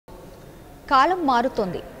కాలం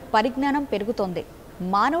మారుతోంది, పరిజ్ఞానం పెరుగుతోంది.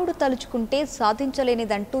 మానవుడు తలుచుకుంటే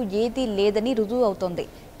సాధించలేనిదంటూ ఏదీ లేదని రుజువు అవుతోంది.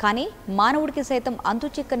 కానీ మానవుడికి సైతం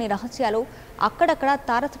అంతుచిక్కని రహస్యాలు అక్కడక్కడ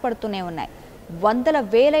తారసపడుతూనే ఉన్నాయి. వందల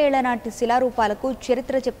వేల ఏళ్ల నాటి శిలారూపాలకు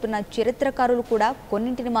చరిత్ర చెప్తున్న చరిత్రకారులు కూడా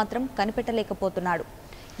కొన్నింటిని మాత్రం కనిపెట్టలేకపోతున్నాడు.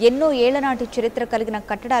 ఎన్నో ఏళ్ల నాటి చరిత్ర కలిగిన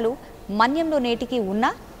కట్టడాలు మన్యంలో నేటికి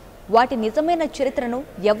ఉన్నా వాటి నిజమైన చరిత్రను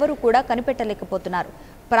ఎవ్వరూ కూడా కనిపెట్టలేకపోతున్నారు.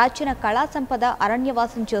 ప్రాచీన కళా సంపద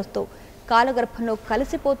అరణ్యవాసం చేస్తూ కాలగర్భంలో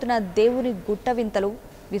కలిసిపోతున్న దేవుని గుట్ట వింతలు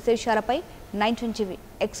విశేషాలపై 19 టీవీ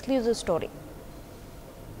ఎక్స్క్లూజివ్ స్టోరీ.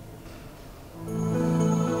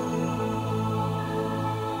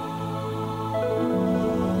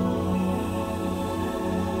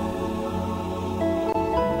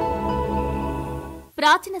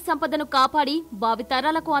 ప్రాచీన సంపదను కాపాడి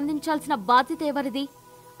భావితరాలకు అందించాల్సిన బాధ్యత ఎవరిది?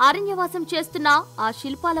 అరణ్యవాసం చేస్తున్న ఆ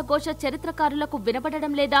శిల్పాల ఘోష చరిత్రకారులకు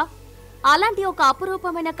వినబడడం లేదా? అలాంటి ఒక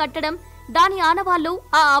అపురూపమైన కట్టడం, దాని ఆనవాళ్లు,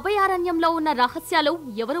 ఆ అభయారణ్యంలో ఉన్న రహస్యాలు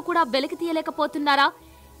ఎవరు కూడా వెలికి తీయలేకపోతున్నారా?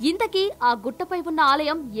 ఇంతకీ ఆ గుట్టపై ఉన్న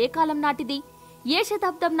ఆలయం ఏ కాలం నాటిది? ఏ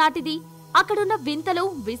శతాబ్దం నాటిది? అక్కడున్న వింతలు,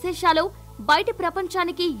 విశేషాలు బయటి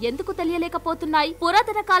ప్రపంచానికి ఎందుకు తెలియలేకపోతున్నాయి?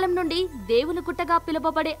 పురాతన కాలం నుండి దేవుని గుట్టగా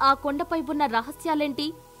పిలువబడే ఆ కొండపై ఉన్న రహస్యాలేంటి?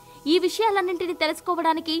 ఈ విషయాలన్నింటినీ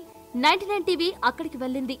తెలుసుకోవడానికి 99 టీవీ అక్కడికి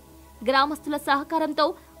వెళ్ళింది. గ్రామస్తుల సహకారంతో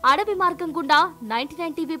అడవి మార్గం గుండా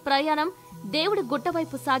 99 టీవీ ప్రయాణం దేవుడి గుట్ట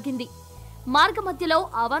వైపు సాగింది. మార్గ మధ్యలో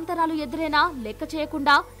అవాంతరాలు ఎదురైనా లెక్క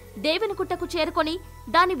చేయకుండా దేవుని గుట్టకు చేరుకొని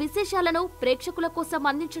దాని విశేషాలను ప్రేక్షకుల కోసం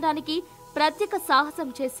అందించడానికి ప్రత్యేక సాహసం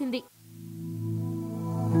చేసింది.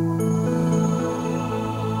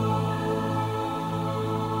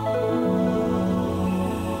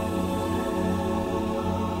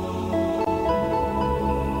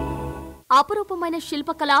 అపురూపమైన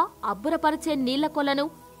శిల్పకళ, అబ్బురపరిచే నీళ్ల కొలను,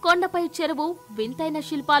 కొండపై చెరువు, వింతైన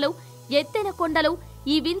శిల్పాలు, ఎత్తైన కొండలు,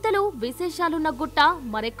 ఈ వింతలు విశేషాలున్న గుట్ట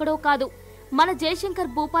మరెక్కడో కాదు, మన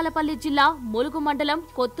జయశంకర్ భూపాలపల్లి జిల్లా ములుగు మండలం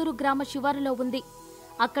కొత్తూరు గ్రామ శివారులో ఉంది.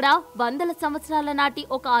 అక్కడ వందల సంవత్సరాల నాటి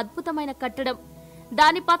ఒక అద్భుతమైన కట్టడం,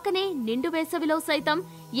 దాని పక్కనే నిండు వేసవిలో సైతం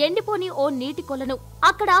ఎండిపోని ఓ నీటి కొలను.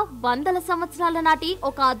 అక్కడ వందల సంవత్సరాల నాటి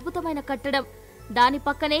ఒక అద్భుతమైన కట్టడం, దాని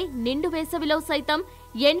పక్కనే నిండు వేసవిలో సైతం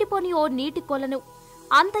ఎండిపోని ఓ నీటి కొలను.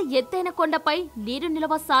 అంత ఎత్తైన కొండపై నీరు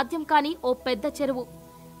నిలవ సాధ్యం కాని ఓ పెద్ద చెరువు,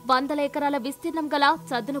 వందల ఎకరాల విస్తీర్ణం గల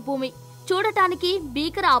చదును భూమి. చూడటానికి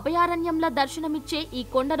భీకర అభయారణ్యంలా దర్శనమిచ్చే ఈ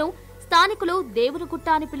కొండను స్థానికులు దేవుని గుట్ట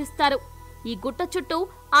అని పిలుస్తారు. ఈ గుట్ట చుట్టూ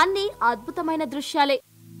అన్ని అద్భుతమైన దృశ్యాలే.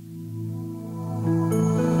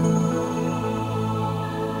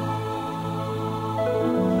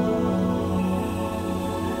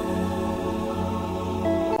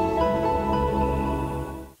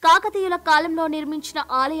 కాకతీయుల కాలంలో నిర్మించిన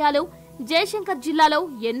ఆలయాలు జయశంకర్ జిల్లాలో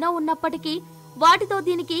ఎన్నో ఉన్నప్పటికీ వాటితో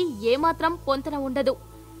దీనికి ఏమాత్రం పొంతన ఉండదు.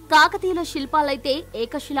 కాకతీయుల శిల్పాలైతే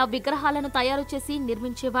ఏకశిలా విగ్రహాలను తయారు చేసి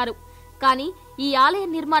నిర్మించేవారు. కానీ ఈ ఆలయ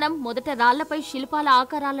నిర్మాణం మొదట రాళ్లపై శిల్పాల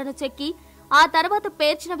ఆకారాలను చెక్కి ఆ తర్వాత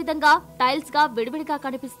పేర్చిన విధంగా టైల్స్ గా విడివిడిగా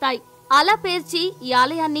కనిపిస్తాయి. అలా పేర్చి ఈ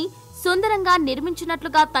ఆలయాన్ని సుందరంగా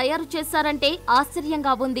నిర్మించినట్లుగా తయారు చేశారంటే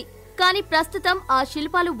ఆశ్చర్యంగా ఉంది. కానీ ప్రస్తుతం ఆ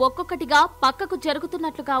శిల్పాలు ఒక్కొక్కటిగా పక్కకు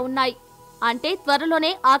జరుగుతున్నట్లుగా ఉన్నాయి. అంటే త్వరలోనే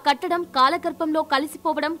ఆ కట్టడం కాలగర్భంలో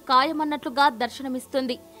కలిసిపోవడం ఖాయమన్నట్లుగా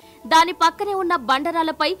దర్శనమిస్తుంది. దాని పక్కనే ఉన్న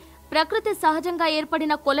బండరాలపై ప్రకృతి సహజంగా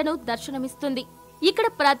ఏర్పడిన కొలను దర్శనమిస్తుంది. ఇక్కడ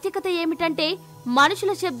ప్రత్యేకత ఏమిటంటే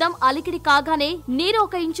మనుషుల శబ్దం అలికిడి కాగానే నీరు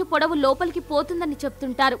 1 ఇంచు పొడవు లోపలికి పోతుందని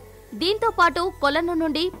చెప్తుంటారు. దీంతో పాటు కొలను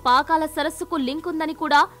నుండి పాకాల సరస్సుకు లింక్ ఉందని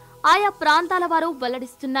కూడా ఆయా ప్రాంతాల వారు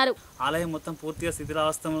వెల్లడిస్తున్నారు. ఆలయం మొత్తం పూర్తిగా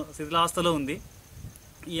శిథిలావస్థలో ఉంది.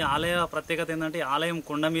 ఈ ఆలయ ప్రత్యేకత ఏంటంటే ఆలయం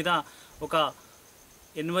కొండ మీద ఒక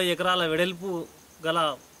 80 ఎకరాల వెడల్పు గల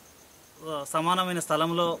సమానమైన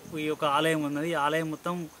స్థలంలో ఈ యొక్క ఆలయం ఉన్నది. ఈ ఆలయం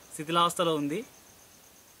మొత్తం శిథిలావస్థలో ఉంది.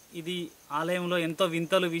 ఇది ఆలయంలో ఎంతో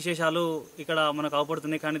వింతలు విశేషాలు ఇక్కడ మనకు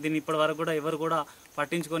అవపడుతున్నాయి. కానీ దీన్ని ఇప్పటి వరకు కూడా ఎవరు కూడా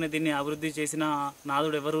పట్టించుకొని దీన్ని అభివృద్ధి చేసిన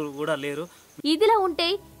నాదుడు ఎవరు కూడా లేరు. ఇదిలా ఉంటే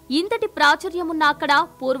ఇంతటి ప్రాచుర్యం ఉన్న అక్కడ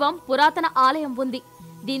పూర్వం పురాతన ఆలయం ఉంది.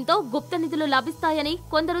 దీంతో గుప్త నిధులు లభిస్తాయని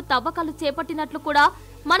కొందరు తవ్వకాలు చేపట్టినట్లు కూడా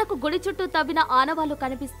మనకు గుడి చుట్టూ తవ్విన ఆనవాళ్లు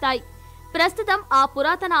కనిపిస్తాయి. ప్రస్తుతం ఆ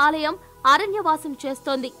పురాతన ఆలయం అరణ్యవాసం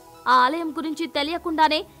చేస్తోంది. ఆ ఆలయం గురించి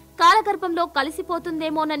తెలియకుండానే కాలగర్భంలో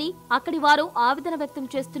కలిసిపోతుందేమోనని అక్కడి వారు ఆవేదన వ్యక్తం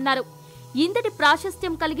చేస్తున్నారు. ఇంతటి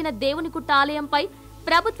ప్రాశస్త్యం కలిగిన దేవుని గుట్ట ఆలయంపై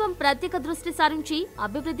ప్రభుత్వం ప్రత్యేక దృష్టి సారించి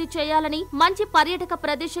అభివృద్ధి చేయాలని, మంచి పర్యాటక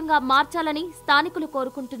ప్రదేశంగా మార్చాలని స్థానికులు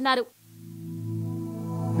కోరుకుంటున్నారు.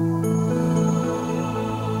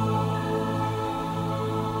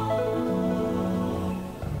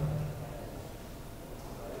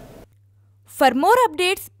 For more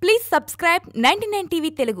updates, please subscribe 99 TV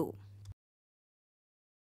Telugu.